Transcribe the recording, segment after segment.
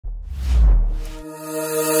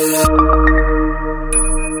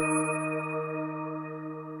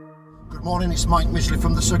afternoon, it's Mike Midgley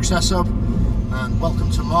from the Success Hub, and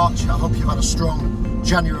welcome to March. I hope you've had a strong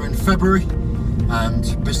January and February and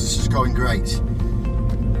business is going great.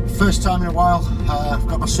 First time in a while, I've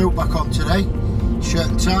got my suit back on today, shirt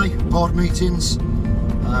and tie, board meetings,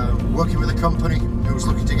 working with a company who was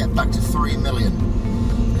looking to get back to 3 million.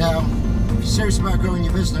 Now, if you're serious about growing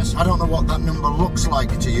your business, I don't know what that number looks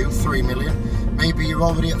like to you, 3 million. Maybe you're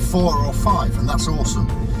already at 4 or 5 and that's awesome.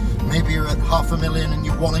 Maybe you're at 500,000 and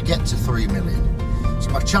you want to get to 3 million. So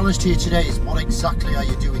my challenge to you today is, what exactly are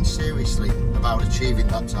you doing seriously about achieving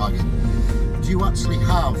that target? Do you actually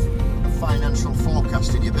have a financial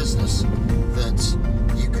forecast in your business that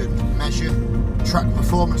you can measure, track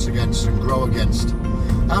performance against and grow against,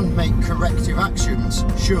 and make corrective actions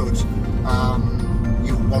should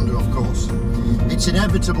you wander off course? It's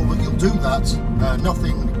inevitable that you'll do that.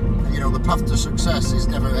 The path to success is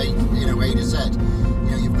never A to Z.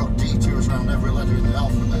 You've got detours around every letter in the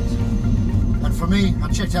alphabet. And for me, I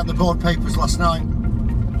checked out the board papers last night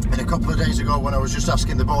and a couple of days ago when I was just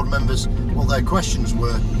asking the board members what their questions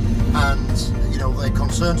were and their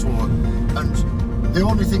concerns were. And the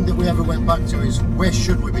only thing that we ever went back to is, where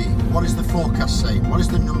should we be? What is the forecast saying? What is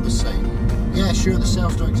the numbers saying? Yeah, sure, the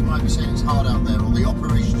sales director might be saying it's hard out there, or the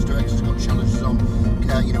operations director's got challenges on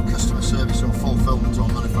customer service or fulfillment or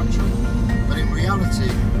manufacturing. But in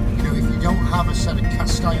reality, if you don't have a set of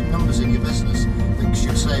cast iron numbers in your business that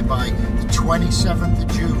should say by the 27th of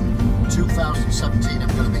June 2017 I'm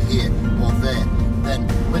going to be here or there, then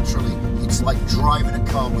literally it's like driving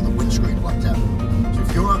a car with a windscreen blacked out. So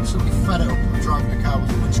if you're absolutely fed up of driving a car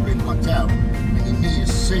with a windscreen blacked out, and you need a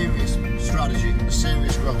serious strategy, a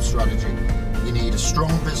serious growth strategy, you need a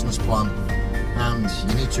strong business plan, and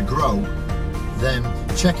you need to grow, then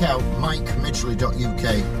check out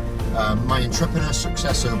mikemidgley.uk, my Entrepreneur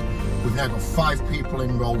Success Hub. We've now got 5 people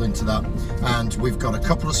enrolled into that, and we've got a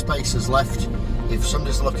couple of spaces left. If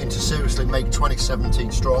somebody's looking to seriously make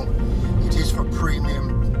 2017 strong, it is for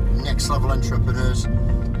premium, next level entrepreneurs.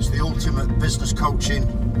 It's the ultimate business coaching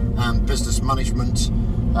and business management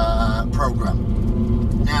program.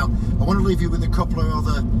 Now, I want to leave you with a couple of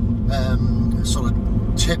other sort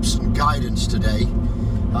of tips and guidance today.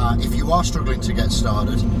 If you are struggling to get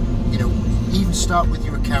started, even start with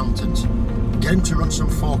your accountant. Get him to run some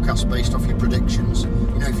forecasts based off your predictions.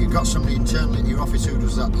 If you've got somebody internally at your office who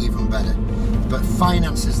does that, even better. But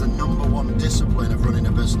finance is the #1 discipline of running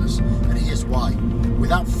a business, and here's why.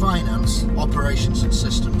 Without finance, operations and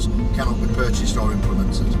systems cannot be purchased or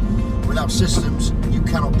implemented. Without systems, you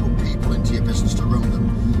cannot put people into your business to run them.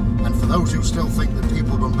 And for those who still think that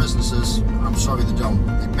people run businesses, I'm sorry, they don't.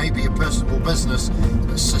 It may be a personable business,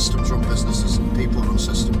 but systems run businesses and people run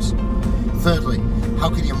systems. Thirdly, how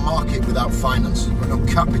can you market without finance? You've got no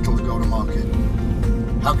capital to go to market.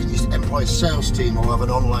 How can you employ a sales team or have an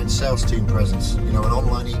online sales team presence, an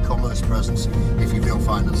online e-commerce presence, if you've no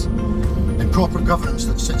finance? And corporate governance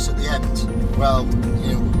that sits at the end, well,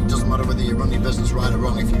 it doesn't matter whether you run your business right or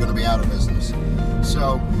wrong if you're going to be out of business.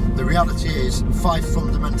 So the reality is 5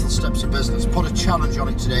 fundamental steps of business. Put a challenge on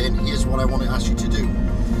it today, and here's what I want to ask you to do.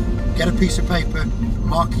 Get a piece of paper,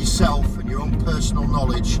 mark yourself and your own personal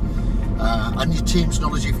knowledge and your team's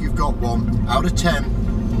knowledge if you've got one. Out of 10,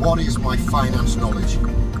 what is my finance knowledge?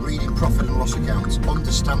 Reading profit and loss accounts,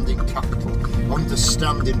 understanding capital,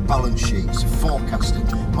 understanding balance sheets, forecasting.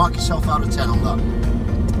 Mark yourself out of 10 on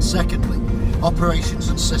that. Secondly, operations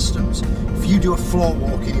and systems. If you do a floor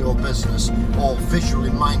walk in your business or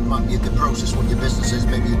visually mind map the process, what your business is,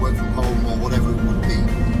 maybe you work from home or whatever it would be,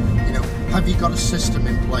 have you got a system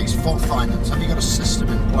in place for finance? Have you got a system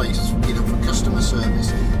in place, for customer service?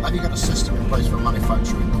 Have you got a system in place for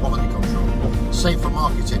manufacturing, quality control? Same for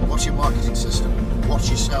marketing. What's your marketing system? What's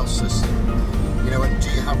your sales system? And do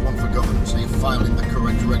you have one for governance? Are you filing the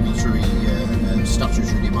correct regulatory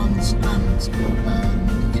statutory demands and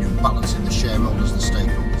balancing the shareholders, the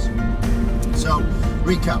stakeholders? So,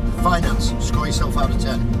 recap: finance, score yourself out of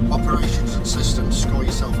 10. Operations and systems, score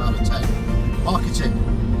yourself out of 10. Marketing.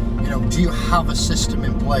 Do you have a system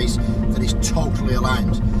in place that is totally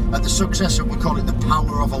aligned? At the Success Hub, we call it the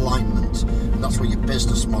power of alignment. And that's where your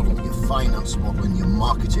business model, your finance model, and your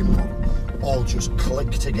marketing model all just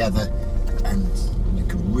click together, and you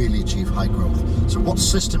can really achieve high growth. So what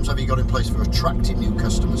systems have you got in place for attracting new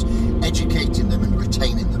customers, educating them and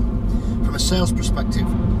retaining them? From a sales perspective,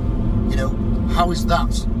 how is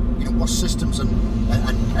that? What systems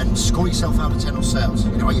and score yourself out of 10 on sales.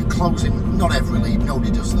 Are you closing? Not every lead,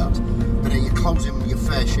 nobody does that. But are you closing your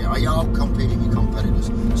fair share? Are you out competing your competitors?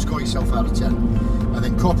 Score yourself out of 10. And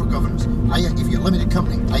then corporate governance. If you're a limited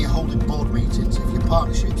company, are you holding board meetings? If you're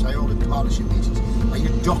partnerships, are you holding partnership meetings? Are you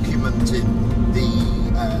documenting the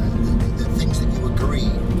the things that you agree,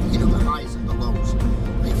 you know, the highs and the lows.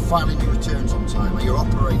 Are you filing your returns on time? Are you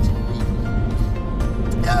operating legally?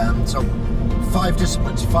 So 5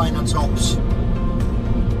 disciplines: finance, ops,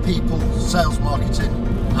 people, sales, marketing,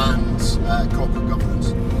 and corporate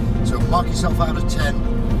governance. So mark yourself out of 10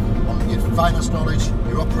 on your finance knowledge,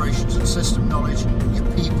 your operations and system knowledge, your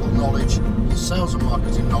people knowledge, your sales and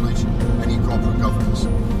marketing knowledge, and your corporate governance.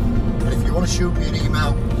 And if you want to shoot me an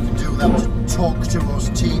email, you can do that to talk to us,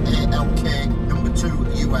 TALK number 2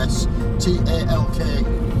 US, TALK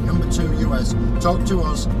number 2 US. Talk to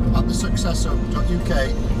us at thesuccesshub.uk,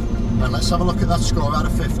 and let's have a look at that score out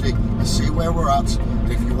of 50 and see where we're at.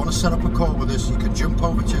 And if you want to set up a call with us, you can jump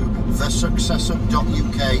over to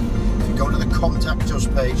thesuccesshub.uk. If you go to the contact us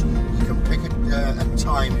page, you can pick a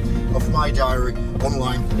time off my diary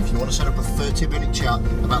online. If you want to set up a 30-minute chat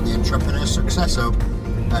about the Entrepreneur Success Hub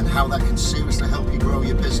and how that can seriously help you grow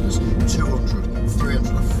your business 200,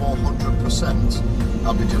 300 or 400%,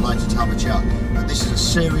 I'll be delighted to have a chat. And this is a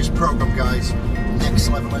serious program, guys. Next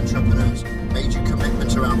level entrepreneurs, major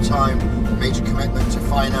commitment around time, major commitment to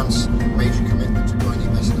finance, major commitment to growing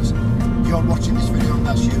your business. If you're watching this video and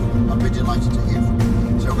that's you, I'll be delighted to hear from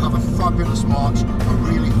you. So have a fabulous March. I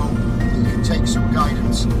really hope that you can take some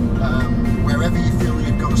guidance wherever you feel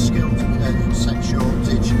you've got a skill set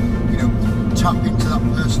shortage. You know, tap into that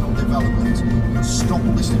personal development. You know, stop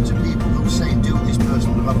listening to people who are saying do this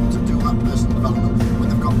personal development and do that personal development when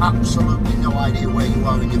they've got absolutely no idea where you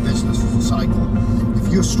are in your business cycle.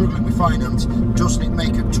 If you're struggling with finance, doesn't it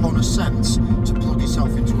make a ton of sense to plug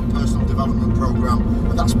yourself into a personal development program?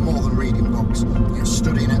 But that's more than reading books. You're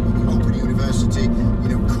studying at Open University, you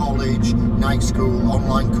know, college, night school,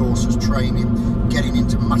 online courses, training, getting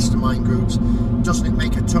into mastermind groups. Doesn't it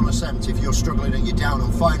make a ton of sense if you're struggling and you're down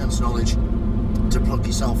on finance knowledge to plug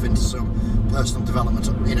yourself into some personal development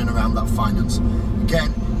in and around that finance?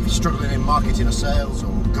 Again, if you're struggling in marketing or sales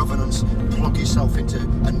or governance, plug yourself into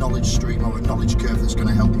a knowledge stream or a knowledge curve that's going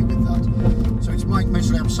to help you with that. So it's Mike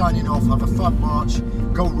Midgley, I'm signing off. Have a fab March,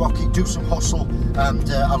 go rock it, do some hustle, and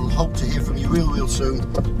I'll hope to hear from you real soon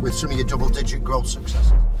with some of your double-digit growth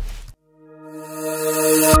successes.